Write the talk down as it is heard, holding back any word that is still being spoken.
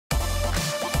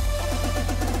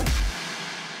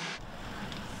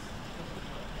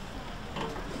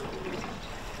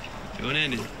Doing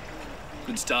Andy?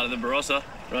 Good start of the Barossa.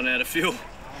 Run out of fuel.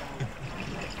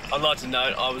 I'd like to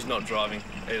note I was not driving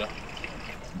either.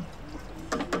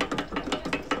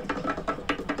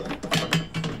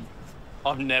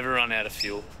 I've never run out of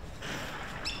fuel.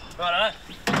 Righto.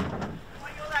 Oh,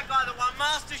 you're that guy that won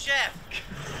MasterChef.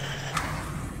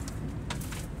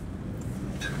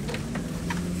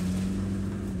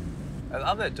 I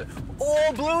love that.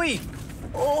 Oh, Bluey!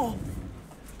 Oh!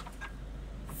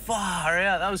 Far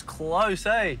out. That was close,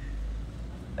 eh?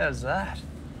 How's that?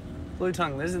 Blue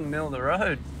tongue lives in the middle of the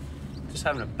road. Just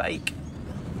having a bake.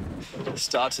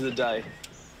 Start to the day.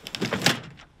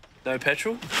 No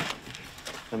petrol,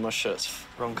 and my shirt's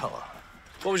wrong colour.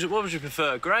 What would you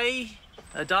prefer? Grey,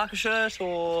 a darker shirt,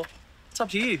 or it's up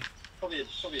to you? Probably a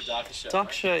darker shirt.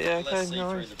 Darker shirt, yeah. Less Okay, see-through,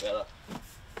 no. the better.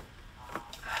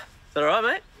 Is that all right,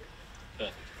 mate? Yeah.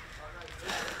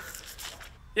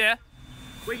 Yeah.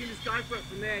 We can just go for it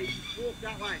from there. You just walk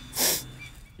that way.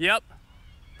 Yep.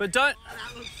 But don't.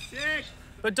 That looks sick.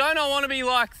 But don't I want to be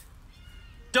like.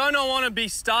 Don't I want to be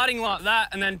starting like that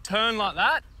and then turn like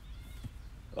that?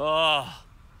 Oh,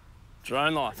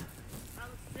 drone life. That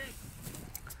looks sick.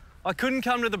 I couldn't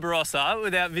come to the Barossa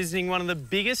without visiting one of the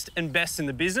biggest and best in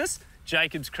the business,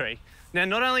 Jacob's Creek. Now,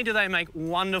 not only do they make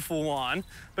wonderful wine,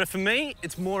 but for me,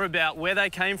 it's more about where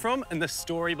they came from and the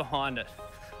story behind it.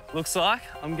 Looks like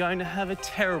I'm going to have a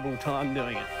terrible time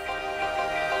doing it.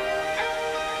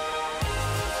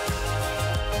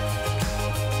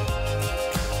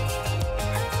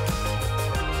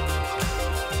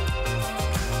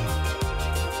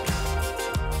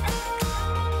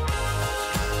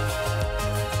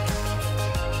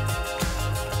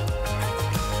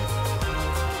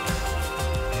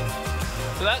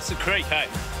 So that's the creek, hey?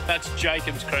 That's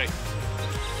Jacob's Creek.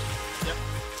 Yep.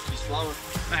 She's flowing.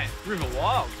 Mate, river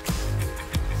wild.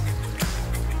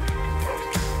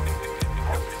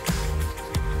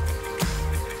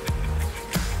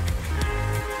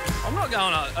 I'm not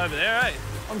going over there, eh?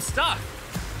 I'm stuck.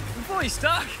 I'm fully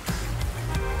stuck.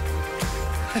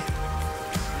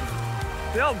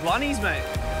 The old blunnies, mate.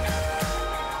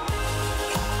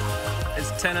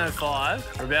 It's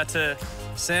 10:05. We're about to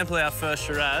sample our first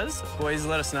Shiraz. Boys,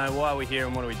 let us know why we're here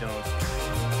and what are we doing.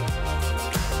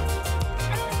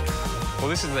 Well,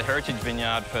 this is the heritage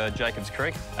vineyard for Jacob's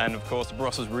Creek, and of course, the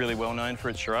Barossa's really well known for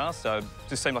its Shiraz, so it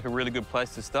just seemed like a really good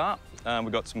place to start.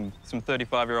 We've got some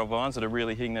 35-year-old vines that are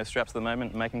really hitting their straps at the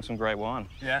moment and making some great wine.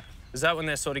 Yeah. Is that when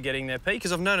they're sort of getting their peak?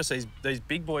 Because I've noticed these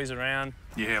big boys around.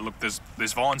 Yeah, look, there's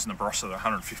vines in the Barossa that are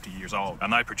 150 years old,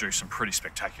 and they produce some pretty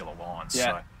spectacular wines.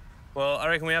 Yeah. So. Well, I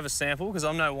reckon we have a sample, because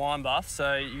I'm no wine buff,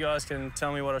 so you guys can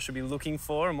tell me what I should be looking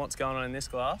for and what's going on in this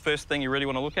glass. First thing you really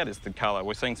want to look at is the colour.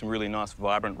 We're seeing some really nice,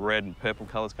 vibrant red and purple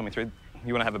colours coming through.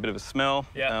 You want to have a bit of a smell,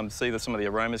 see some of the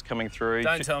aromas coming through.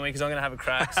 Don't tell me, because I'm going to have a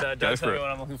crack, so don't tell me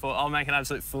what I'm looking for. I'll make an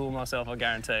absolute fool of myself, I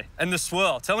guarantee. And the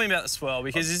swirl, tell me about the swirl,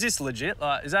 because is this legit?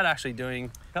 Like, is that actually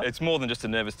doing... It's more than just a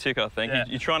nervous tick, I think. Yeah.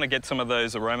 You're trying to get some of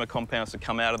those aroma compounds to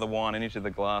come out of the wine and into the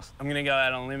glass. I'm going to go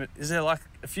out on a limit. Is there, like,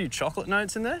 a few chocolate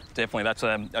notes in there? Definitely. That's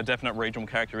a definite regional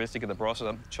characteristic of the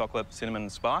Barossa, chocolate, cinnamon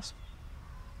and spice.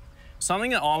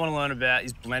 Something that I want to learn about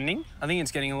is blending. I think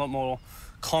it's getting a lot more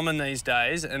common these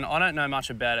days, and I don't know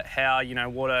much about it, how, you know,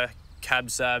 what a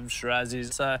Cab Sav Shiraz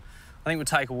is. So I think we'll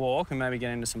take a walk and maybe get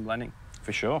into some blending.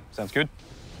 For sure. Sounds good.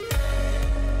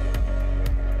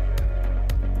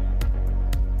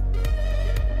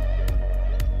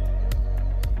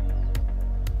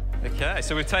 Okay,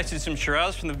 so we've tasted some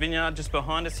Shiraz from the vineyard just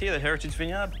behind us here, the Heritage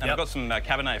Vineyard, and I've got some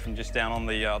Cabernet from just down on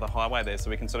the highway there,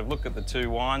 so we can sort of look at the two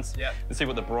wines and see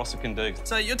what the Barossa can do.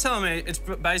 So you're telling me it's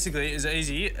basically as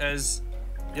easy as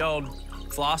the old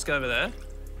flask over there,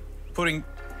 putting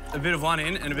a bit of one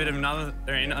in and a bit of another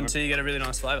in until you get a really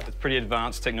nice flavour. It's pretty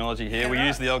advanced technology here. We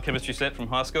use the old chemistry set from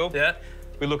high school. Yeah.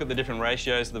 We look at the different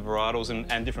ratios of the varietals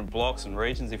and different blocks and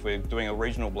regions if we're doing a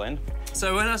regional blend.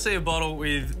 So when I see a bottle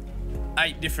with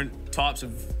 8 different types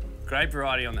of grape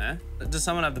variety on there, does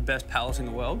someone have the best palate in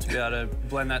the world to be able to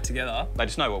blend that together? They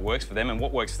just know what works for them and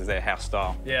what works for their house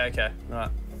style. Yeah, okay, right.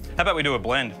 How about we do a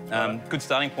blend? Good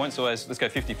starting point, so let's go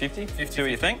 50-50. See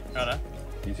what you think. Righto.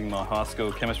 Using my high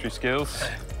school chemistry skills.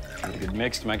 Give it a good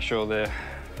mix to make sure they're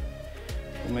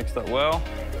all mixed up well.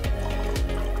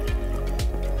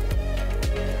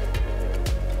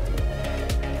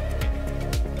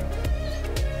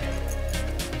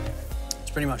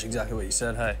 It's pretty much exactly what you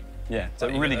said, hey? Yeah, so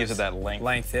it really gives it that length.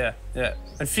 Length, yeah.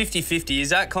 And 50-50,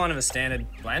 is that kind of a standard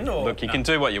blend, or...? Look, you can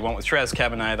do what you want. With Shiraz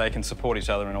Cabernet, they can support each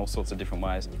other in all sorts of different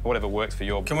ways. Whatever works for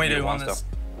your Can we do one style. that's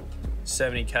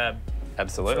 70 cab?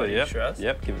 Absolutely, yep. Shiraz?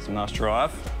 Yep, give it some nice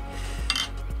drive.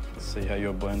 Let's see how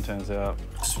your blend turns out.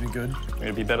 this would be good.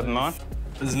 It'll be better than mine.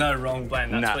 There's no wrong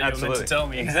blend. That's what you were meant to tell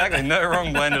me. Exactly, no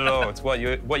wrong blend at all. It's what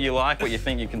you like, what you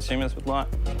think your consumers would like.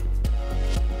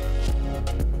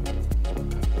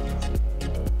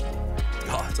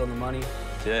 Oh, it's on the money.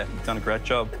 Yeah, you've done a great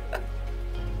job.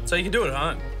 So you can do it at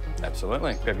home.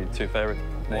 Absolutely. Grab your two favourite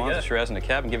wines, a Shiraz and a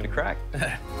Cab, and give it a crack.